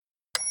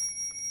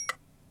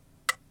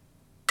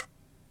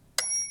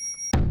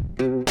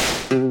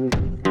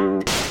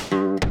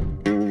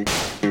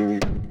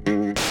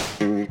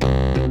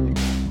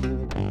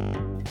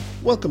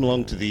Welcome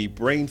along to the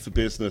Brain for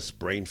Business,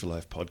 Brain for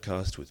Life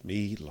podcast with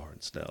me,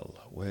 Lawrence Snell,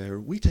 where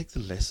we take the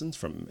lessons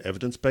from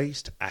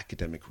evidence-based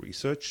academic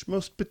research,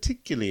 most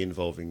particularly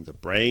involving the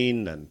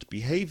brain and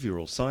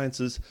behavioral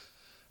sciences,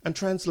 and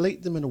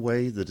translate them in a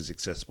way that is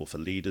accessible for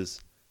leaders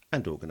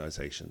and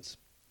organizations.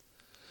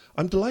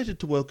 I'm delighted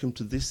to welcome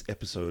to this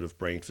episode of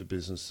Brain for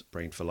Business,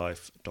 Brain for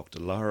Life,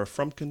 Dr. Lara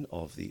Frumkin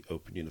of the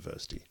Open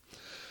University.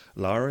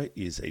 Lara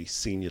is a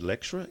senior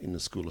lecturer in the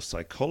School of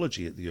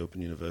Psychology at the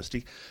Open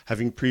University,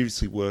 having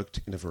previously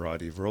worked in a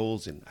variety of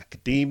roles in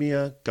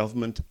academia,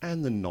 government,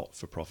 and the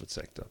not-for-profit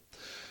sector.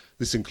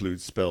 This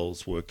includes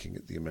spells working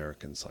at the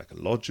American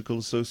Psychological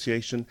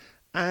Association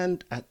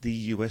and at the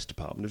US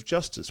Department of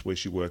Justice, where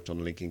she worked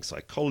on linking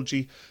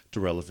psychology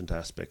to relevant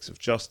aspects of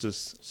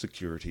justice,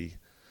 security,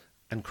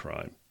 and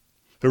crime.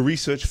 Her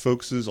research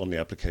focuses on the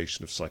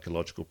application of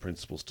psychological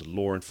principles to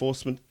law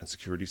enforcement and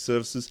security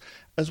services,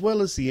 as well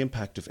as the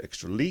impact of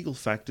extra-legal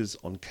factors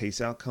on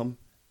case outcome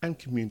and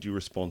community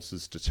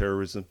responses to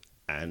terrorism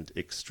and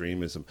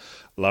extremism.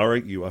 Lara,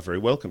 you are very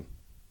welcome.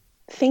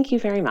 Thank you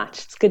very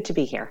much. It's good to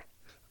be here.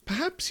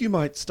 Perhaps you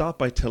might start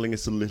by telling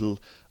us a little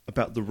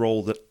about the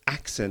role that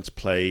accents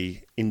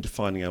play in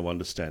defining our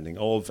understanding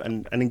of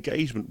and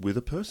engagement with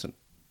a person.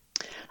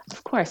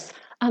 Of course.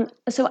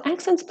 So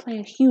accents play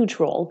a huge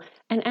role,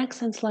 and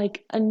accents,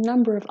 like a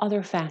number of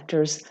other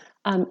factors,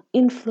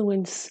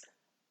 influence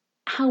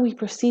how we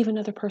perceive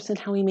another person,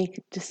 how we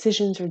make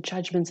decisions or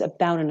judgments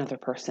about another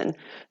person.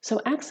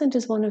 So accent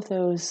is one of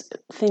those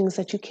things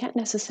that you can't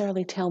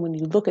necessarily tell when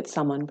you look at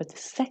someone, but the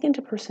second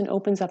a person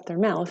opens up their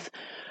mouth,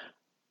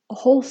 a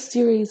whole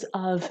series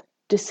of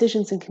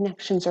decisions and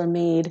connections are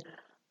made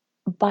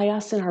by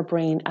us in our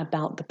brain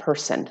about the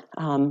person.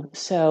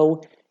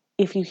 So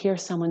if you hear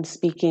someone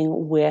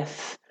speaking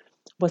with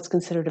what's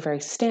considered a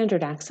very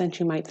standard accent,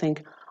 you might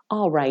think,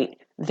 all right,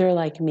 they're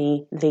like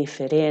me, they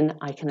fit in,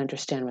 I can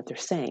understand what they're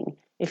saying.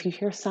 If you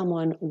hear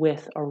someone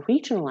with a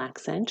regional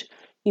accent,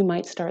 you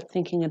might start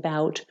thinking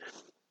about,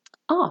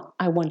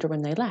 I wonder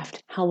when they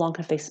left. How long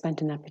have they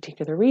spent in that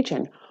particular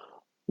region?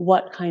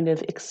 What kind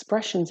of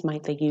expressions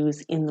might they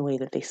use in the way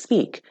that they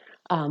speak?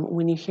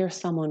 When you hear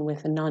someone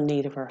with a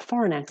non-native or a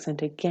foreign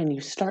accent, again, you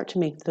start to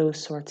make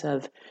those sorts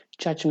of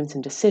judgments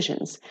and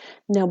decisions.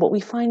 Now, what we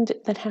find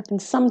that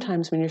happens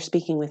sometimes when you're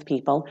speaking with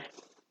people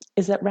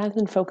is that rather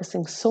than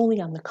focusing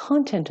solely on the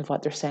content of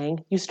what they're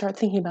saying, you start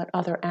thinking about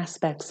other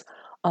aspects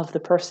of the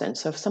person.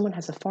 So if someone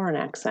has a foreign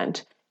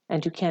accent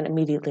and you can't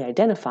immediately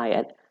identify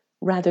it,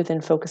 rather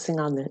than focusing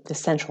on the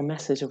central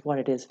message of what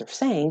it is they're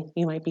saying,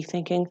 you might be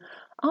thinking,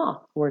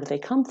 where do they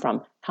come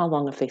from? How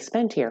long have they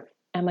spent here?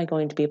 Am I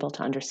going to be able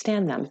to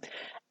understand them?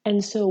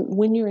 And so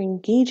when you're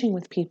engaging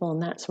with people in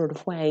that sort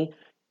of way,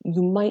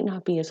 you might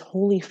not be as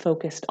wholly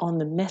focused on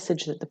the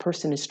message that the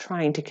person is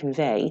trying to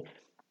convey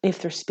if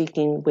they're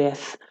speaking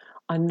with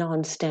a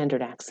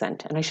non-standard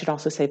accent. And I should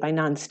also say by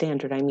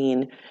non-standard, I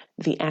mean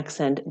the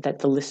accent that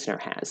the listener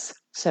has.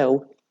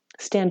 So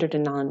standard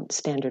and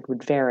non-standard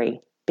would vary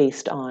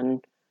based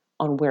on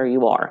where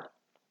you are.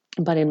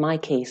 But in my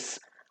case,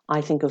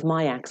 I think of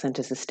my accent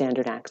as a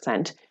standard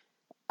accent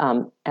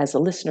as a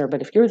listener,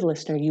 but if you're the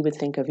listener, you would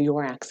think of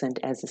your accent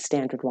as a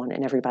standard one,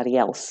 and everybody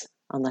else,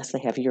 unless they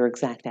have your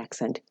exact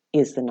accent,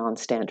 is the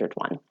non-standard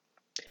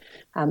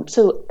one.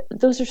 So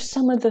those are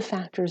some of the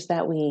factors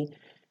that we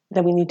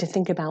need to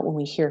think about when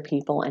we hear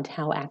people and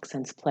how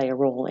accents play a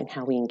role in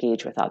how we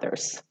engage with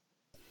others.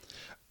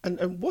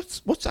 And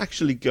what's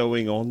actually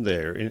going on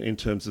there in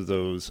terms of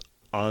those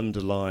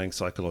underlying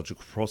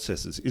psychological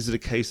processes? Is it a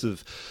case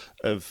of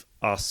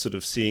us sort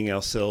of seeing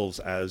ourselves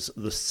as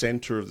the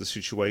center of the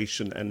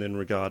situation and then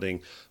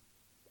regarding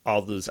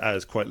others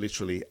as quite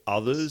literally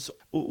others?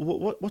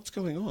 What's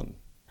going on?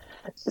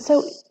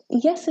 So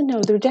yes and no.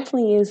 There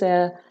definitely is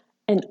an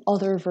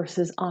other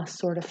versus us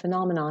sort of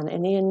phenomenon.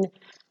 And in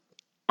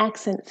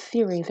accent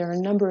theory, there are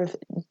a number of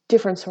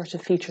different sorts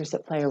of features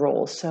that play a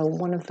role. So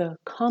one of the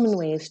common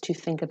ways to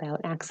think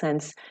about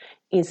accents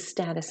is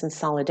status and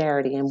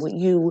solidarity. And what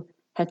you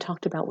had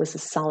talked about was the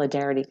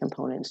solidarity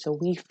component. So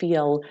we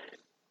feel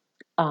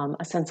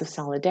a sense of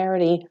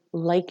solidarity,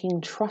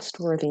 liking,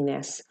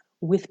 trustworthiness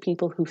with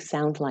people who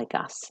sound like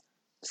us.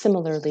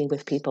 Similarly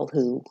with people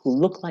who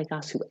look like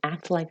us, who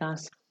act like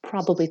us,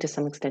 probably to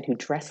some extent who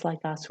dress like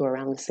us, who are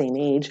around the same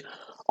age.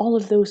 All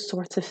of those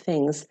sorts of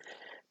things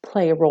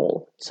play a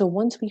role. So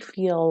once we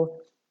feel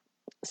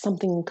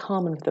something in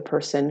common with the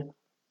person,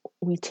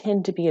 we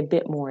tend to be a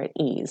bit more at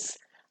ease.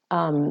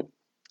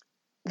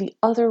 The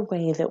other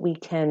way that we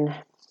can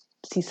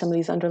see some of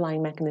these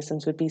underlying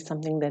mechanisms would be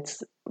something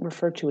that's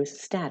referred to as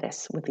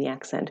status with the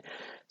accent.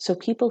 So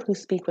people who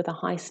speak with a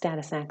high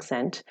status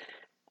accent,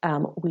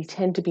 we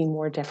tend to be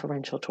more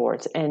deferential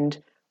towards.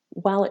 And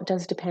while it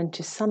does depend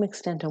to some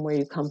extent on where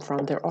you come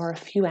from, there are a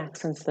few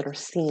accents that are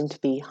seen to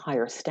be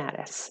higher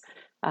status.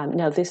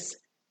 Now this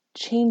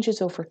changes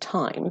over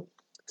time.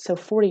 So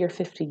 40 or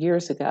 50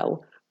 years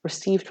ago,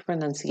 received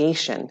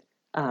pronunciation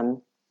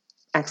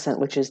accent,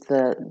 which is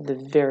the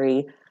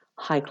very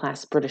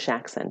high-class British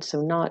accent.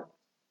 So not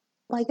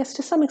I guess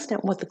to some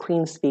extent what the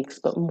Queen speaks,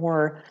 but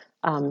more,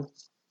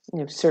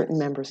 certain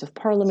members of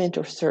Parliament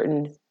or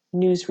certain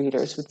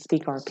newsreaders would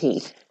speak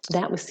RP.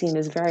 That was seen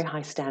as very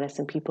high status,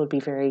 and people would be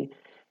very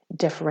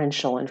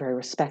deferential and very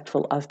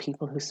respectful of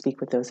people who speak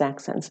with those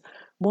accents.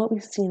 What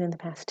we've seen in the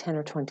past 10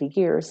 or 20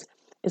 years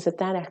is that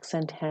that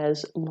accent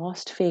has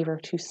lost favor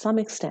to some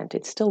extent.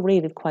 It's still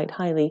rated quite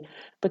highly,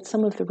 but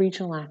some of the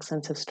regional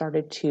accents have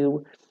started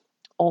to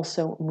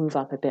also move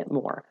up a bit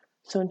more.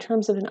 So in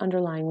terms of an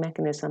underlying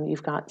mechanism,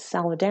 you've got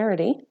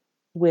solidarity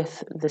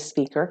with the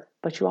speaker,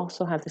 but you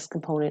also have this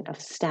component of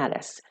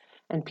status.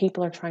 And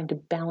people are trying to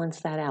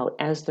balance that out.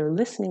 As they're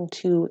listening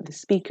to the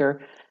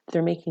speaker,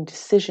 they're making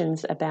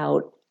decisions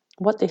about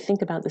what they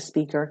think about the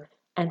speaker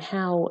and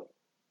how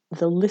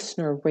the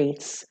listener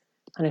rates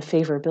kind of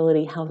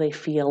favorability, how they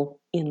feel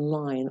in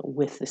line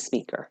with the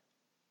speaker.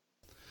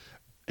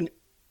 And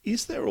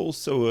is there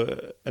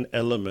also an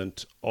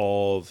element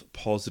of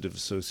positive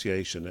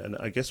association? And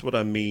I guess what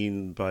I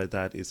mean by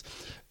that is,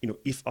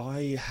 if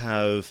I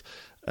have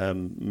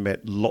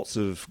met lots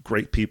of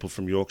great people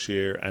from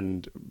Yorkshire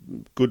and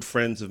good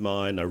friends of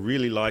mine, I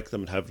really like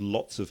them and have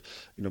lots of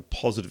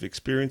positive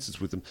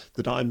experiences with them,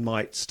 that I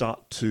might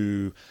start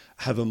to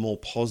have a more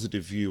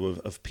positive view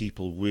of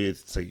people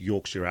with, say,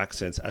 Yorkshire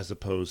accents as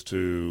opposed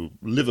to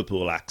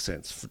Liverpool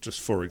accents,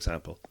 for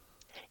example.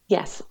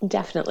 Yes,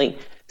 definitely.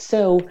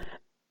 So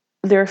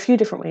there are a few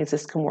different ways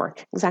this can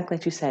work. Exactly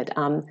like you said,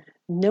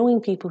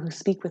 knowing people who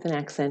speak with an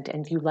accent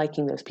and you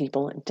liking those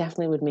people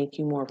definitely would make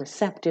you more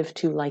receptive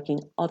to liking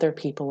other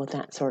people with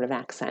that sort of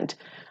accent.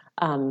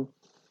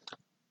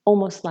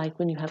 Almost like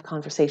when you have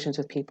conversations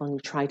with people and you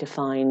try to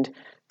find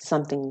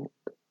something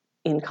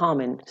in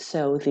common.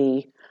 So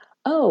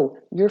oh,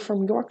 you're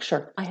from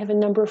Yorkshire. I have a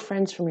number of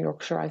friends from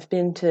Yorkshire. I've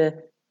been to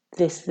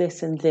this,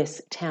 and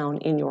this town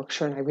in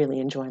Yorkshire, and I really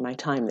enjoy my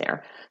time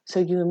there. So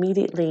you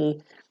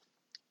immediately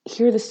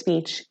hear the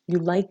speech, you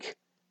like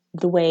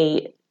the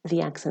way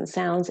the accent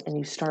sounds, and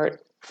you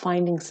start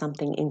finding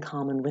something in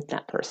common with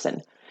that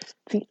person.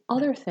 The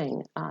other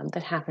thing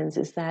that happens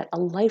is that a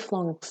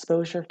lifelong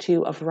exposure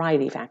to a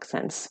variety of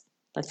accents,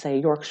 let's say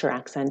a Yorkshire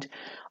accent,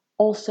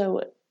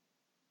 also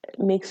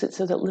makes it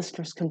so that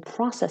listeners can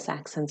process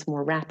accents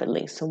more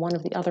rapidly. So one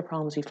of the other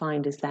problems we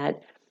find is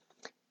that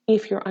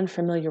if you're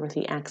unfamiliar with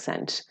the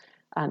accent,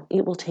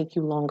 it will take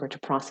you longer to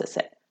process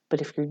it.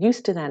 But if you're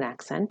used to that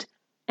accent,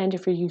 and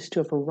if you're used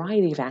to a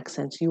variety of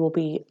accents, you will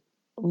be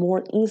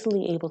more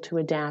easily able to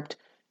adapt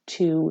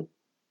to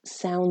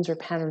sounds or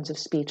patterns of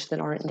speech that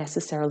aren't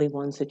necessarily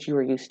ones that you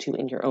are used to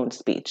in your own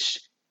speech.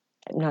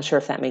 I'm not sure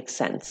if that makes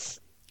sense.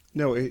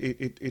 No,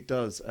 it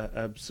does,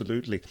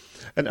 absolutely.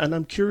 And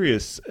I'm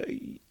curious,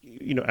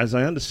 as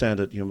I understand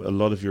it, a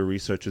lot of your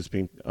research has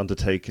been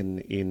undertaken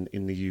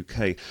in the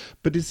UK.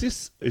 But is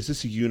this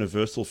a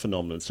universal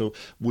phenomenon? So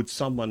would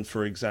someone,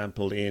 for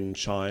example, in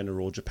China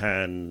or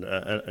Japan,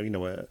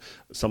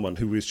 someone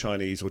who is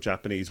Chinese or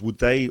Japanese, would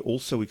they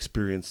also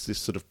experience this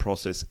sort of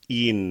process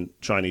in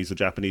Chinese or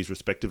Japanese,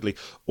 respectively,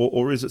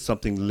 or is it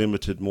something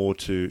limited more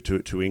to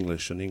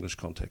English and English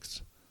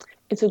contexts?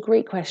 It's a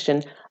great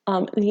question.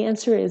 The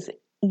answer is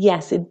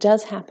yes, it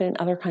does happen in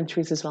other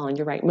countries as well. And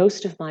you're right,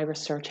 most of my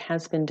research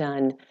has been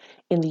done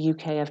in the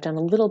UK. I've done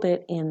a little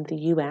bit in the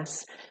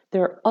US.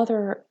 There are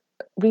other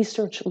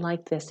research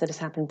like this that has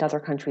happened in other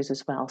countries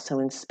as well, so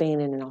in Spain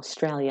and in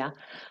Australia.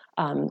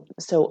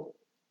 So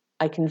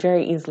I can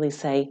very easily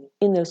say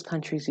in those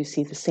countries you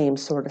see the same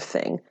sort of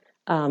thing.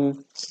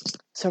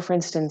 So, for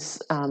instance,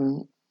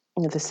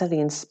 the study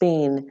in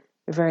Spain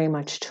very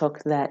much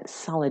took that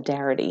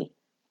solidarity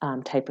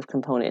type of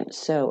component,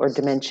 or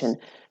dimension.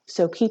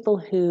 So people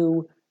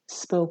who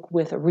spoke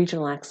with a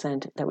regional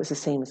accent that was the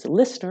same as the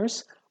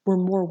listeners were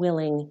more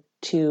willing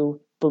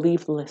to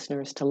believe the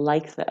listeners, to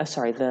like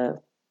the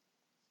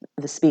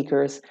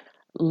speakers,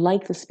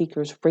 like the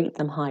speakers, rate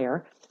them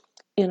higher.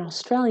 In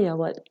Australia,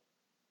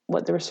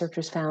 what the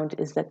researchers found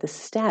is that the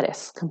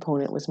status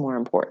component was more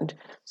important.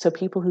 So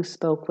people who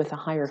spoke with a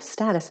higher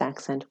status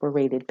accent were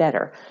rated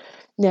better.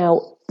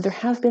 Now, there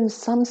have been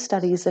some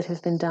studies that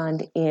have been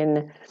done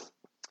in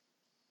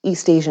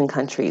East Asian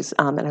countries.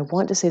 And I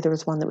want to say there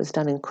was one that was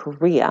done in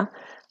Korea.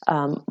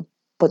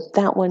 But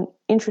that one,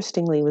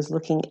 interestingly, was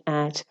looking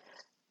at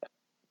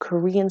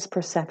Koreans'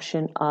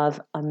 perception of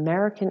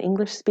American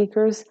English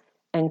speakers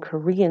and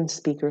Korean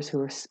speakers who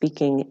are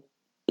speaking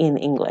in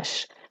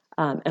English.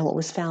 And what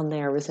was found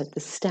there was that the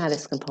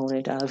status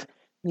component of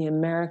the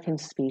American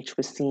speech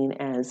was seen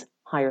as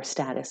higher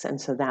status, and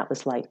so that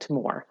was liked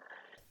more.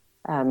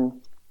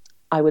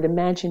 I would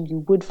imagine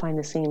you would find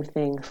the same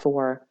thing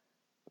for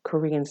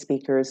Korean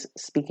speakers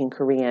speaking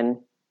Korean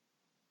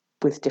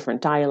with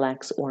different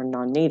dialects or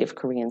non-native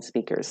Korean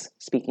speakers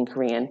speaking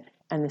Korean,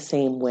 and the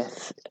same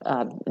with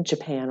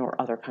Japan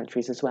or other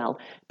countries as well,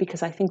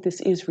 because I think this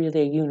is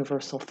really a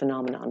universal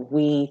phenomenon.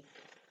 We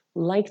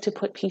like to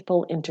put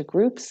people into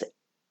groups,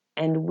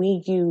 and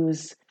we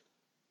use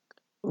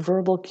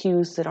verbal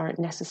cues that aren't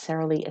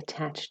necessarily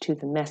attached to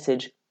the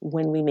message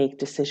when we make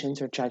decisions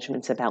or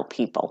judgments about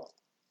people.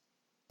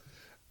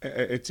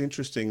 It's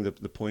interesting the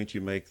point you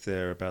make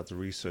there about the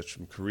research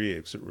from Korea,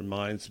 because it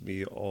reminds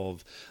me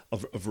of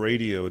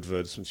radio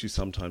advertisements you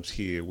sometimes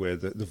hear where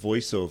the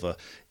voiceover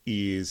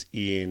is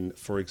in,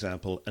 for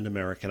example, an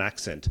American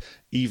accent,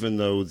 even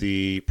though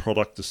the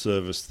product, the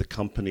service, the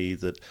company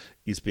that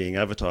is being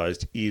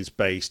advertised is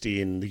based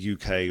in the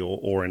UK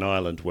or in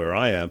Ireland, where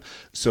I am.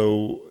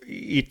 So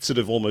it's sort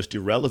of almost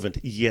irrelevant,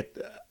 yet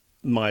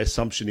my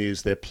assumption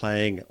is they're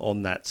playing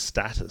on that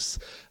status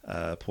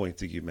point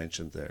that you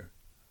mentioned there.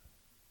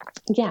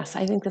 Yes,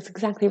 I think that's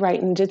exactly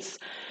right. And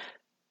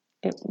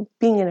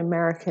being an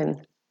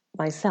American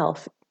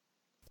myself,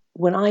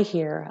 when I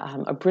hear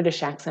a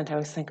British accent, I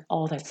always think,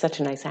 oh, that's such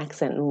a nice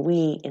accent. And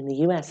we in the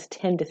US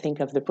tend to think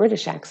of the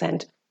British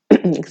accent,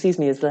 excuse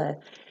me, as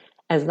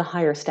the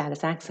higher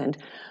status accent.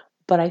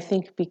 But I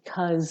think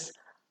because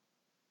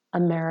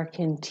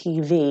American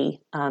TV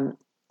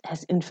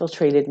has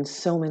infiltrated in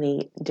so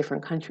many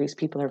different countries,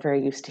 people are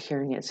very used to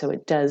hearing it. So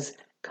it does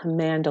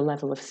command a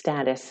level of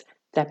status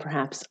that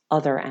perhaps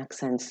other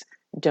accents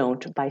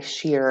don't, by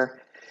sheer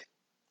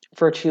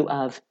virtue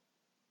of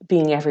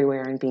being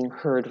everywhere and being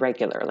heard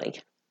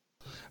regularly.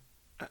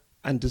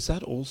 And does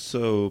that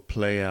also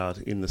play out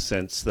in the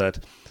sense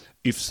that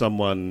if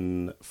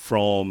someone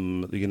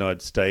from the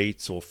United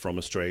States or from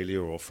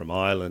Australia or from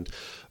Ireland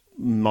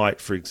might,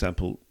 for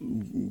example,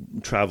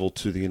 travel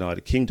to the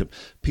United Kingdom,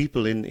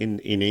 people in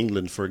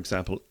England, for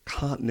example,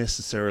 can't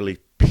necessarily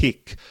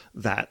pick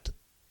that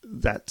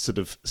sort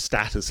of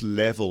status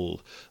level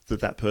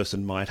that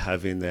person might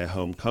have in their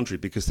home country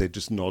because they're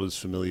just not as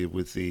familiar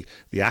with the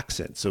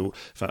accent. So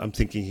if I'm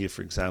thinking here,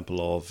 for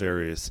example, of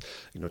various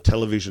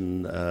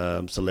television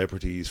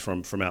celebrities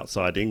from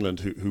outside England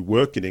who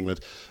work in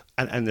England,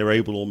 and they're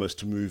able almost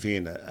to move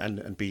in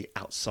and be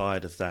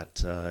outside of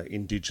that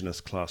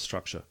indigenous class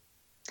structure.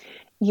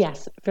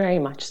 Yes, very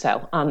much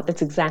so.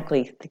 That's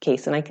exactly the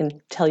case. And I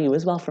can tell you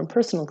as well from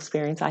personal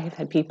experience, I have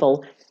had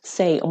people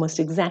say almost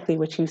exactly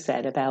what you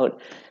said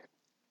about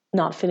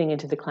not fitting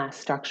into the class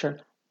structure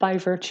by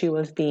virtue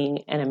of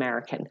being an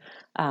American.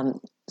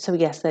 So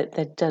yes,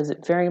 that does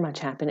very much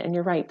happen. And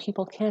you're right,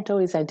 people can't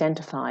always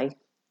identify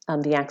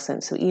the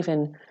accent. So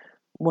even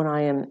when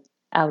I am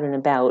out and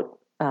about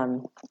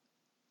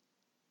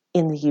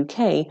in the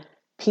UK,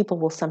 people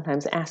will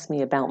sometimes ask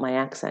me about my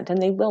accent,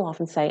 and they will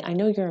often say, I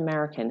know you're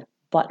American,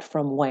 but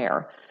from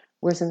where?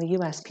 Whereas in the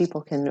US,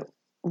 people can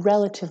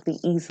relatively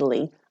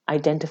easily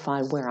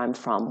identify where I'm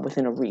from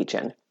within a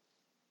region.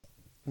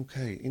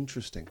 Okay,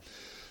 interesting.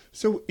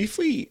 So if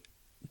we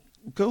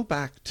go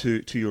back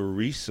to your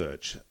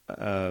research,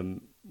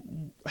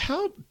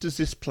 how does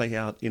this play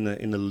out in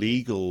a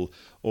legal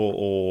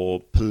or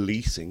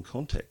policing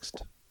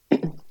context?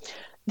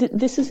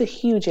 This is a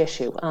huge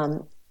issue,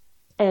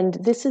 and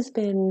this has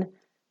been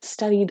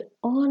studied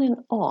on and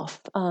off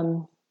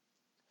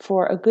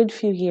for a good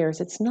few years.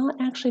 It's not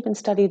actually been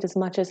studied as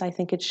much as I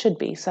think it should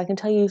be. So I can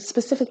tell you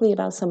specifically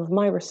about some of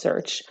my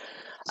research.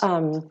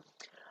 Um,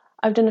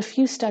 I've done a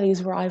few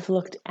studies where I've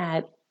looked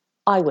at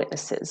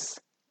eyewitnesses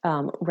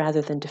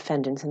rather than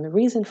defendants. And the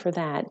reason for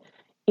that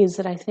is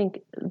that I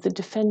think the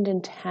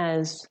defendant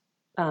has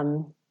a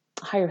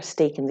higher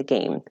stake in the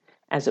game,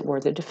 as it were.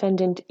 The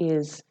defendant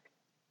is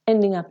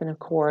ending up in a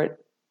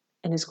court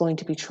and is going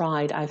to be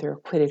tried either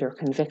acquitted or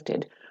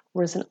convicted.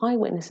 Whereas an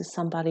eyewitness is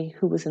somebody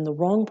who was in the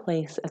wrong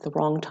place at the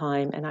wrong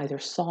time and either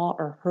saw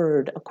or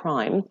heard a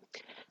crime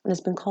and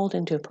has been called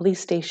into a police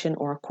station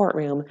or a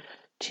courtroom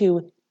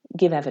to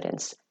give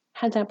evidence.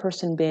 Had that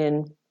person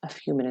been a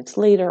few minutes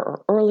later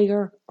or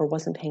earlier or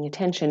wasn't paying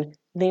attention,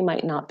 they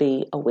might not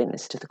be a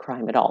witness to the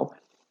crime at all.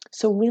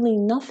 So, really,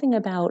 nothing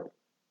about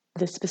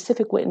the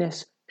specific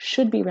witness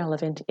should be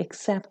relevant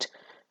except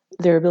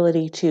their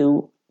ability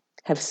to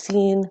have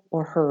seen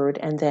or heard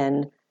and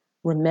then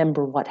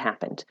remember what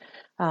happened.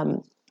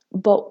 Um,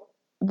 but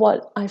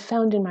what I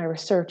found in my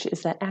research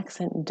is that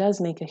accent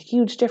does make a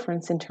huge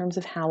difference in terms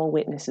of how a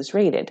witness is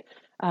rated.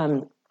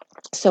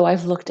 So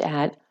I've looked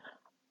at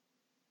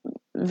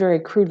very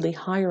crudely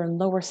higher and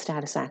lower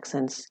status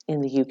accents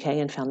in the UK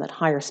and found that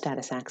higher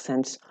status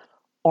accents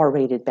are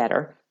rated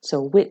better.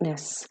 So,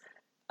 witness,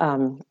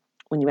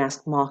 when you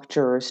ask mock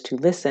jurors to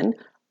listen,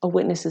 a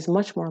witness is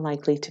much more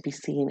likely to be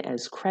seen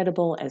as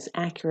credible, as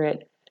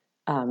accurate,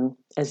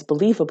 as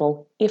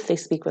believable if they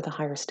speak with a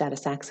higher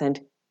status accent,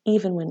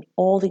 even when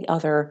all the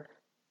other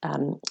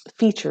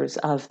features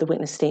of the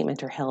witness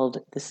statement are held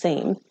the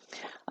same.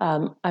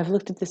 I've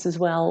looked at this as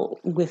well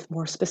with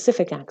more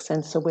specific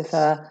accents, so with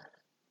a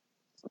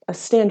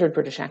standard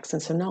British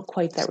accent, so not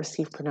quite that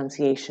received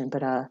pronunciation,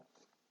 but a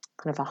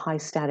kind of a high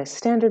status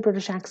standard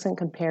British accent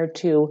compared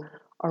to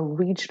a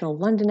regional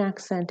London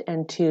accent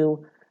and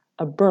to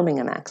a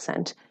Birmingham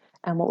accent.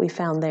 And what we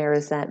found there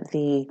is that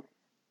the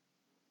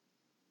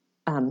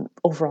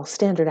overall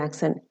standard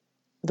accent,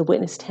 the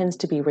witness tends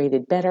to be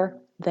rated better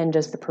than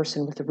does the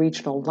person with the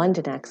regional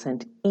London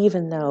accent,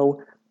 even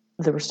though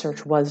the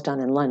research was done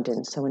in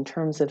London. So, in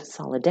terms of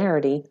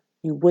solidarity,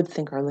 you would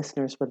think our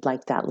listeners would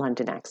like that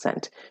London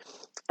accent.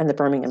 And the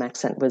Birmingham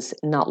accent was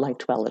not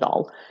liked well at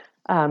all.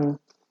 Um,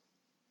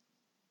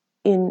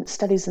 In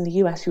studies in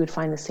the US, you would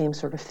find the same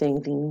sort of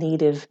thing. The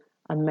native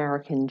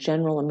American,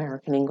 general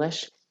American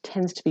English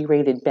tends to be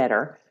rated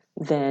better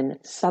than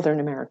Southern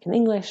American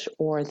English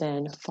or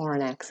than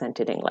foreign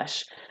accented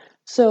English.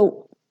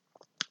 So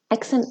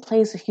accent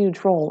plays a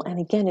huge role. And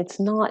again, it's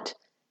not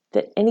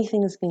that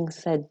anything is being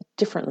said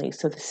differently.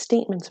 So the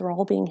statements are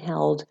all being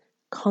held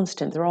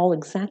constant. They're all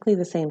exactly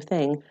the same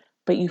thing,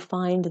 but you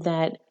find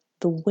that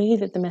the way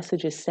that the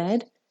message is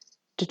said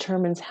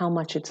determines how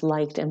much it's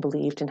liked and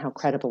believed and how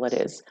credible it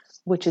is,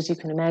 which, as you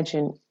can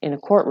imagine, in a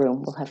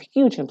courtroom will have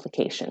huge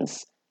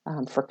implications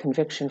for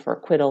conviction, for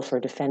acquittal, for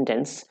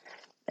defendants,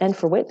 and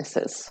for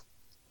witnesses.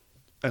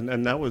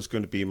 And that was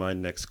going to be my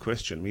next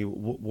question. I mean,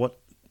 what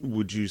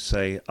would you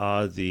say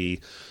are the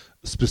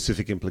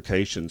specific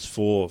implications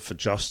for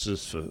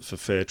justice, for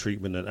fair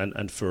treatment,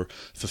 and for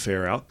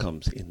fair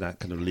outcomes in that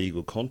kind of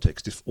legal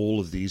context if all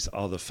of these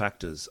other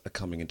factors are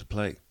coming into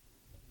play?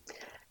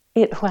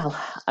 Well,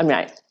 I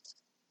mean,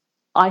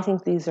 I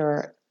think these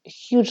are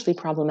hugely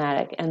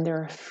problematic, and there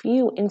are a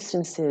few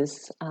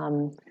instances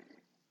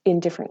in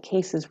different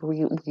cases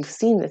where we've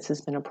seen this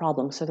has been a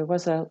problem. So there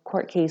was a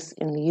court case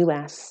in the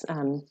US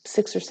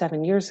 6 or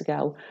 7 years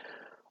ago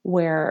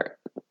where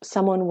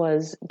someone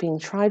was being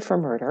tried for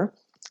murder.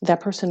 That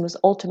person was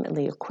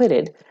ultimately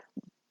acquitted,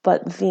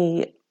 but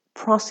the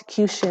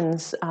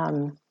prosecution's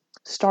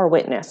star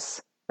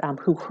witness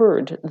who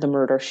heard the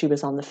murder, she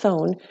was on the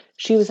phone,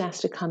 she was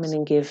asked to come in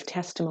and give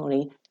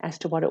testimony as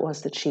to what it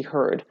was that she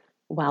heard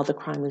while the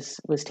crime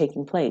was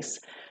taking place.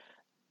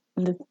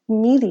 The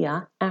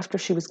media, after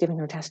she was giving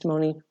her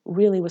testimony,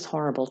 really was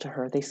horrible to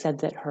her. They said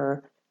that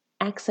her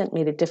accent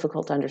made it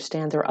difficult to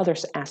understand. There are other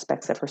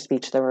aspects of her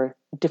speech that were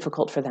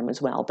difficult for them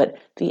as well, but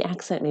the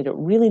accent made it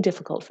really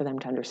difficult for them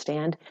to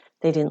understand.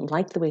 They didn't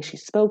like the way she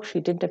spoke.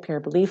 She didn't appear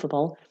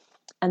believable.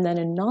 And then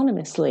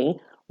anonymously,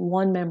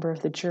 one member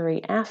of the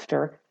jury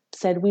after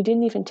said, "We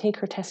didn't even take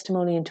her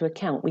testimony into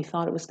account. We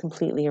thought it was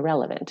completely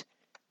irrelevant."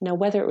 Now,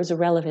 whether it was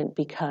irrelevant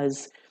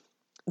because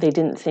they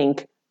didn't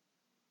think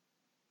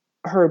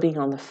her being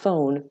on the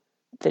phone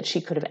that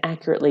she could have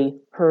accurately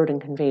heard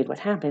and conveyed what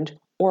happened,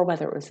 or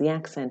whether it was the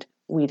accent,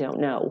 we don't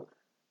know.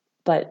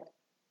 But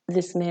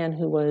this man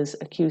who was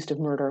accused of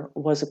murder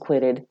was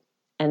acquitted,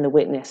 and the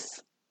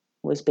witness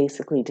was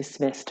basically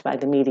dismissed by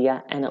the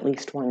media and at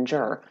least one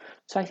juror.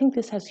 So I think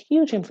this has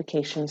huge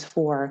implications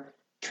for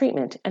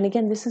treatment. And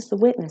again, this is the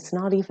witness,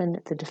 not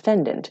even the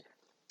defendant.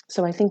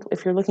 So I think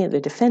if you're looking at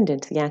the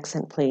defendant, the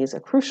accent plays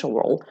a crucial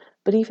role.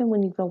 But even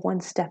when you go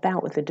one step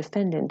out with the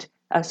defendant,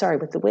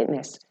 with the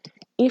witness,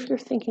 if you're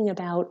thinking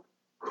about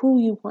who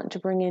you want to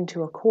bring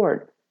into a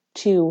court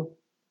to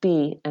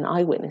be an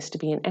eyewitness, to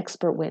be an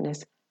expert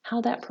witness,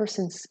 how that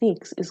person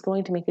speaks is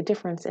going to make a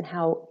difference in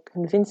how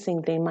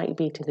convincing they might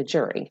be to the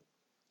jury.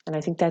 And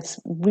I think that's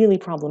really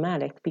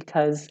problematic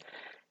because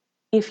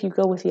if you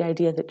go with the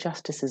idea that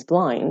justice is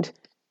blind,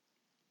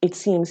 it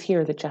seems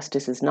here that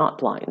justice is not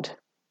blind.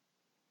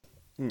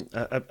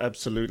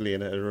 Absolutely,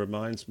 and it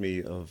reminds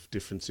me of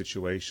different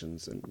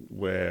situations and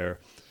where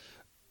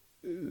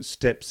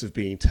steps have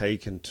been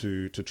taken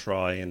to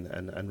try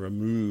and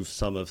remove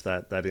some of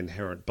that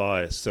inherent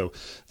bias. So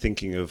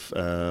thinking of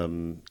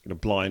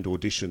blind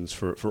auditions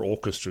for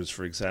orchestras,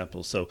 for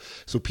example. So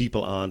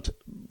people aren't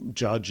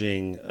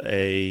judging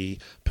a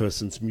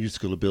person's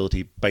musical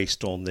ability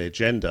based on their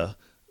gender,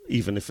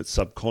 even if it's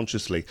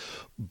subconsciously.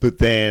 But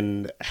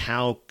then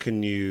how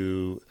can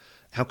you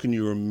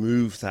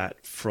remove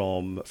that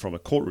from a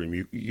courtroom?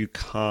 You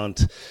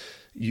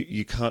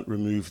can't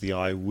remove the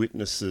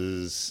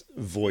eyewitness's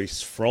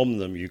voice from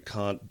them. You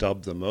can't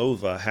dub them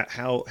over.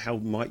 How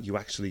might you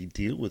actually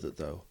deal with it,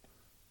 though?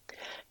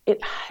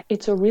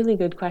 It's a really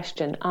good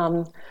question.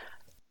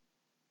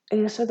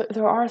 So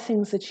there are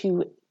things that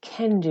you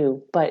can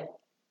do, but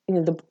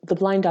the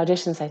blind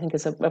auditions, I think,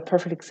 is a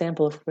perfect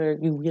example of where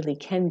you really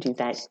can do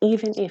that.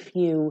 Even if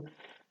you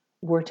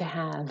were to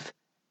have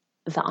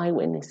the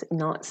eyewitness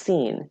not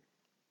seen,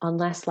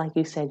 unless, like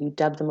you said, you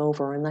dub them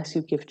over, unless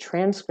you give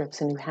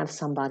transcripts and you have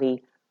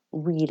somebody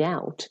read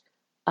out,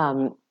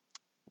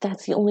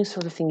 that's the only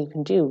sort of thing you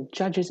can do.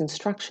 Judges'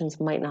 instructions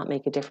might not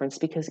make a difference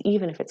because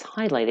even if it's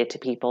highlighted to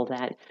people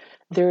that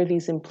there are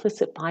these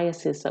implicit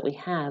biases that we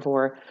have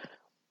or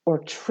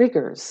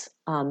triggers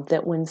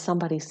that when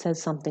somebody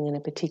says something in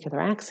a particular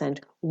accent,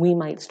 we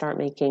might start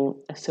making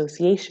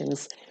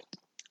associations.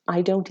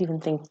 I don't even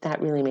think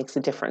that really makes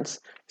a difference.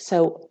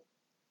 So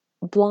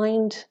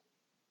blind,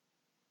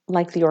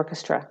 like the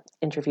orchestra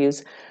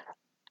interviews,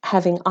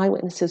 having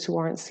eyewitnesses who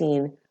aren't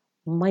seen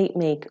might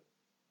make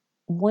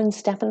one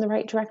step in the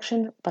right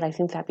direction, but I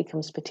think that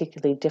becomes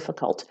particularly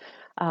difficult.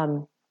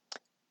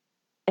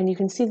 And you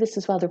can see this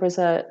as well. There was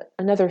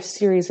another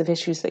series of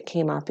issues that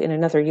came up in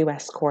another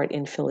US court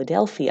in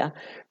Philadelphia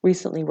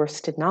recently where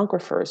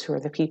stenographers, who are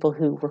the people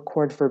who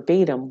record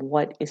verbatim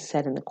what is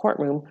said in the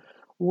courtroom,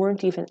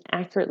 weren't even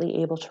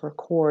accurately able to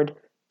record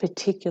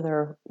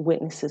particular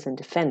witnesses and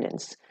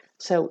defendants.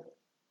 So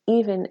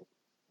even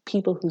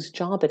people whose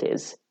job it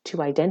is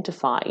to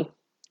identify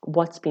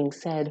what's being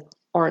said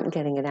aren't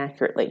getting it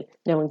accurately.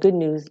 Now, in good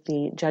news,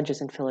 the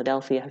judges in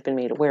Philadelphia have been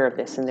made aware of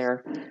this and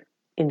they're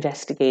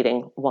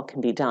investigating what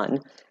can be done.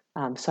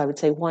 So I would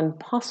say one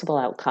possible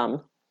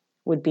outcome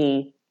would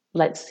be,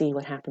 let's see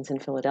what happens in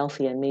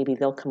Philadelphia and maybe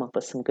they'll come up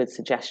with some good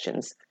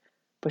suggestions.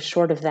 But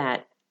short of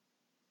that,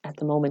 at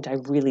the moment, I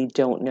really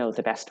don't know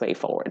the best way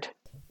forward.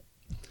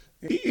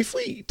 If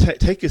we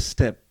take a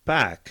step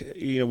back,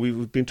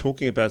 we've been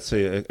talking about,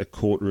 say, a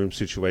courtroom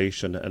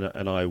situation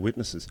and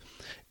eyewitnesses.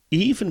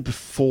 Even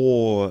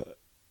before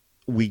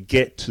we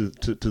get to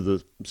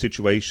the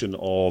situation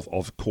of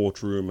a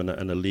courtroom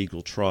and a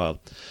legal trial,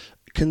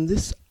 can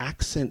this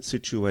accent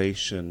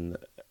situation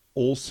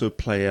also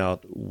play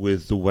out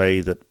with the way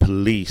that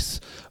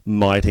police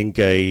might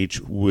engage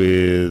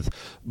with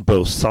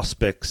both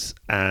suspects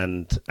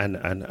and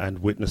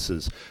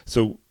witnesses?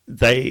 So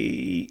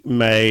they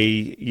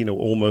may,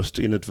 almost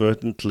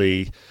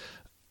inadvertently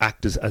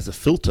act as a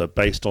filter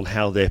based on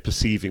how they're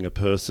perceiving a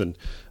person,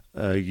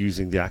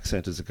 using the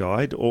accent as a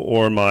guide,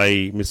 or am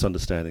I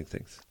misunderstanding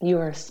things? You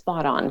are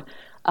spot on.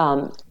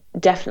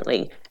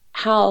 Definitely.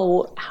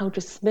 How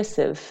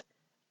dismissive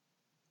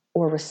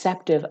or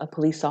receptive a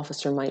police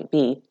officer might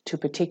be to a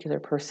particular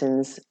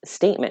person's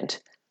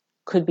statement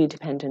could be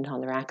dependent on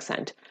their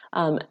accent.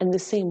 And the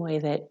same way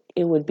that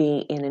it would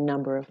be in a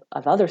number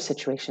of other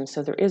situations.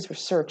 So there is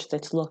research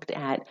that's looked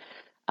at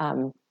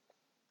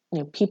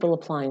people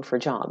applying for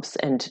jobs,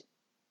 and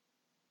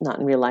not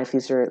in real life,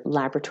 these are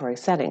laboratory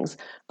settings,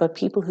 but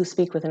people who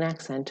speak with an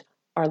accent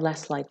are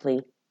less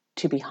likely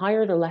to be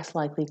hired or less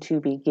likely to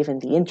be given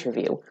the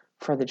interview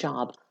for the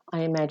job.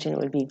 I imagine it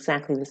would be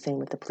exactly the same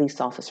with the police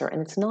officer, and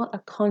it's not a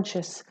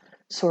conscious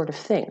sort of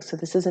thing. So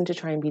this isn't to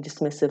try and be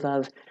dismissive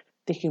of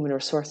the human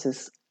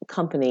resources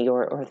company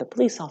or the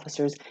police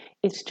officers.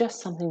 It's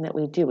just something that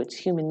we do. It's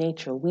human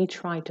nature. We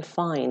try to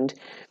find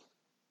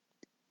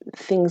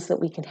things that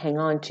we can hang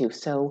on to.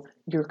 So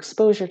your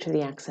exposure to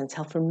the accents,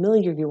 how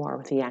familiar you are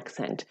with the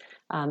accent,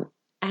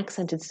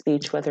 accented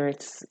speech, whether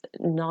it's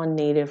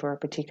non-native or a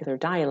particular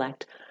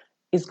dialect,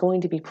 is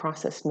going to be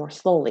processed more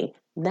slowly.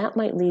 That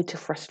might lead to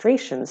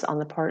frustrations on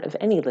the part of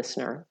any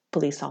listener,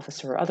 police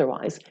officer or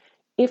otherwise.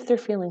 If they're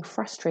feeling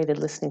frustrated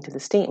listening to the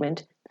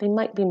statement, they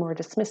might be more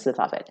dismissive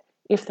of it.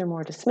 If they're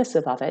more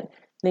dismissive of it,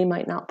 they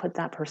might not put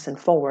that person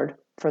forward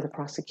for the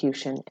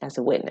prosecution as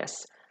a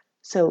witness.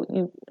 So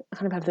you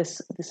kind of have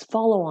this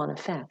follow-on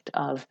effect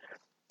of,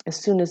 as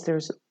soon as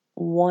there's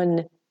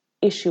one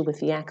issue with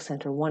the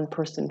accent or one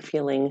person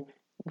feeling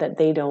that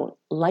they don't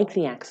like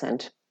the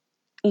accent,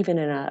 even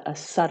in a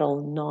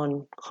subtle,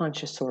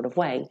 non-conscious sort of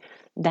way,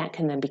 that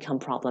can then become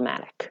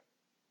problematic.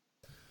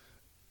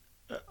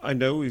 I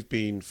know we've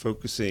been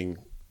focusing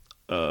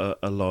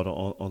a lot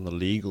on the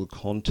legal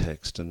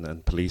context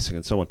and policing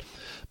and so on,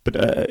 but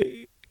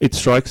it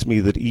strikes me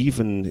that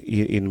even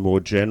in more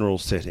general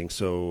settings,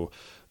 so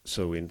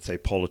in, say,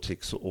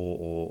 politics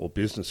or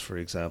business, for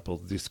example,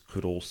 this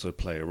could also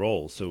play a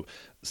role. So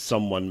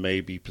someone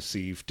may be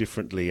perceived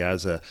differently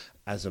as a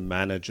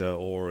manager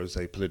or as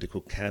a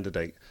political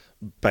candidate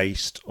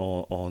based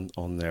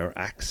on their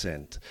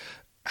accent.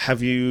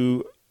 Have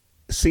you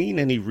seen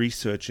any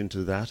research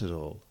into that at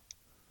all?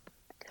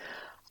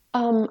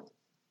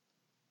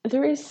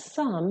 There is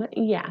some,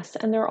 yes,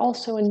 and there are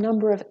also a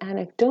number of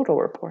anecdotal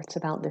reports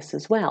about this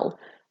as well.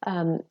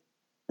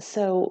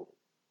 So,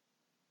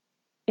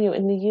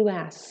 in the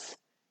US,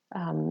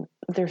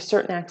 there are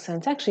certain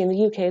accents, actually in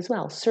the UK as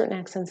well, certain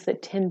accents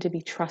that tend to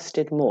be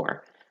trusted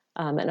more,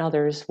 and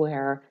others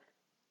where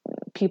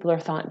people are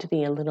thought to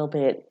be a little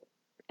bit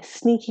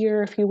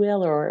sneakier, if you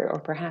will, or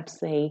perhaps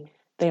they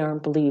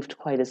aren't believed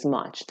quite as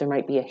much. There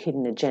might be a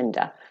hidden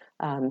agenda.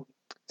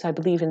 So I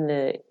believe in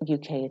the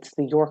UK, it's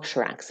the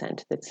Yorkshire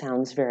accent that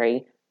sounds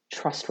very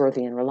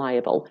trustworthy and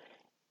reliable.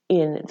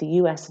 In the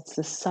US, it's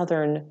the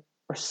Southern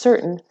or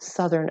certain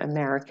Southern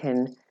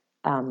American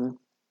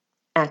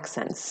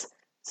accents.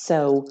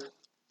 So,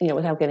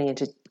 without getting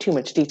into too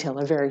much detail,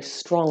 a very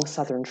strong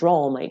Southern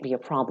drawl might be a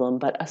problem,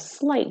 but a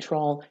slight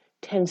drawl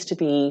tends to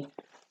be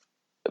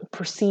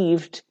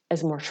perceived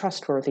as more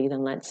trustworthy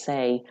than, let's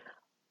say,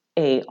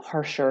 a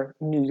harsher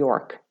New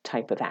York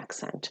type of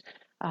accent.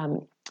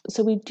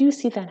 So we do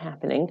see that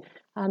happening.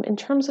 In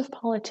terms of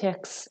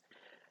politics,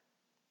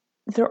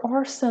 there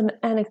are some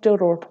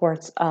anecdotal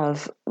reports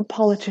of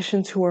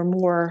politicians who are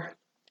more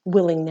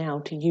willing now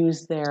to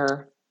use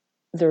their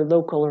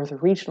local or the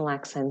regional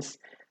accents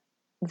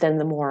than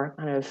the more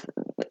kind of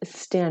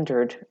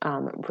standard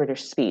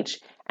British speech,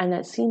 and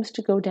that seems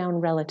to go down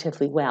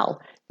relatively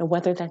well. Now,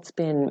 whether that's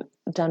been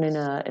done in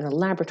a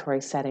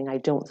laboratory setting, I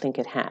don't think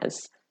it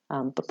has,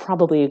 but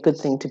probably a good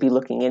thing to be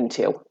looking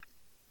into.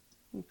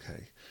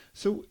 Okay.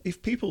 So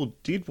if people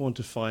did want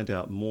to find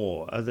out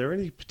more, are there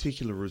any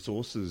particular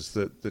resources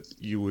that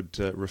you would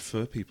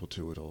refer people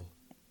to at all?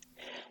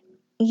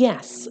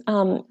 Yes.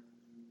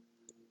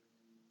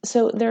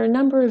 So there are a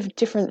number of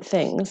different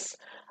things.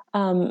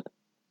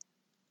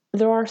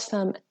 There are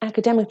some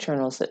academic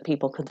journals that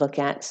people could look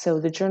at. So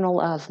the Journal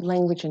of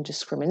Language and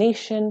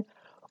Discrimination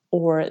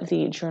or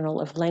the Journal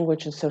of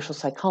Language and Social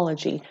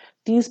Psychology.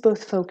 These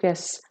both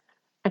focus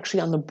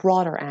actually on the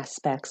broader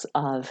aspects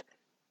of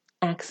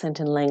accent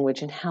and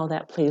language and how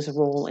that plays a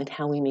role in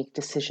how we make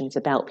decisions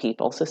about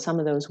people. So some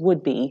of those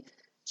would be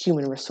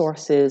human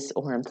resources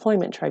or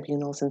employment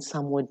tribunals, and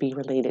some would be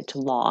related to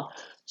law.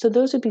 So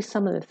those would be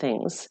some of the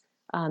things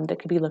that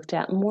could be looked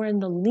at. More in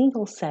the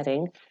legal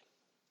setting,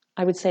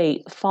 I would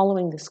say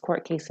following this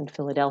court case in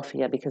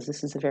Philadelphia, because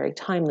this is a very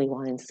timely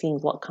one, and seeing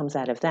what comes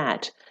out of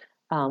that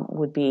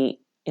would be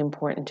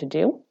important to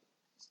do.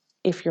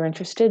 If you're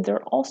interested, there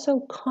are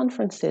also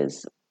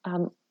conferences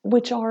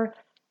which are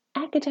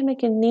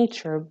academic in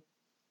nature,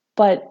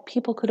 but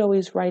people could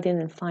always write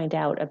in and find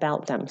out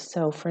about them.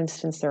 So, for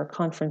instance, there are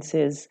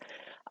conferences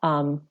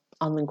on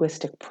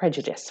linguistic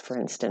prejudice, for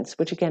instance,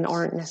 which again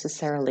aren't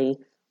necessarily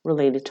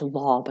related to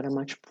law, but a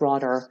much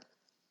broader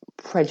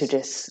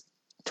prejudice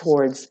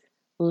towards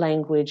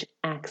language,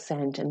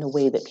 accent, and the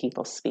way that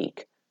people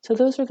speak. So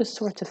those are the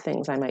sorts of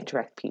things I might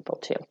direct people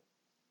to.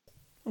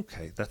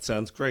 Okay, that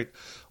sounds great.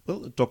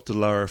 Well, Dr.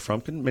 Lara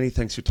Frumkin, many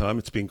thanks for your time.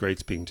 It's been great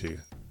speaking to you.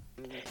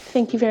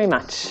 Thank you very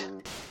much.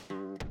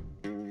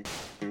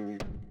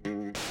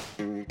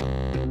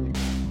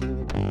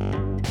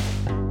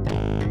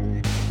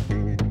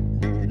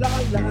 La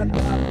la la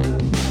la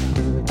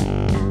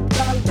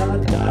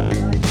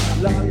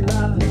la la la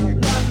la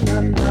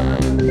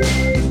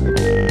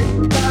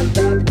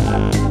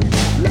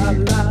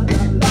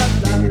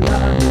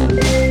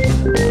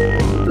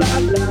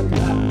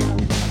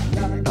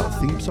Our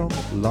theme song,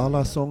 La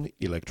La Song,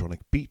 Electronic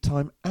Beat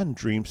Time and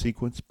Dream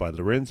Sequence by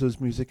Lorenzo's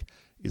Music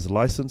is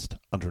licensed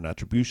under an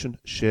attribution,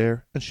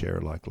 share and share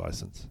alike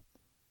license.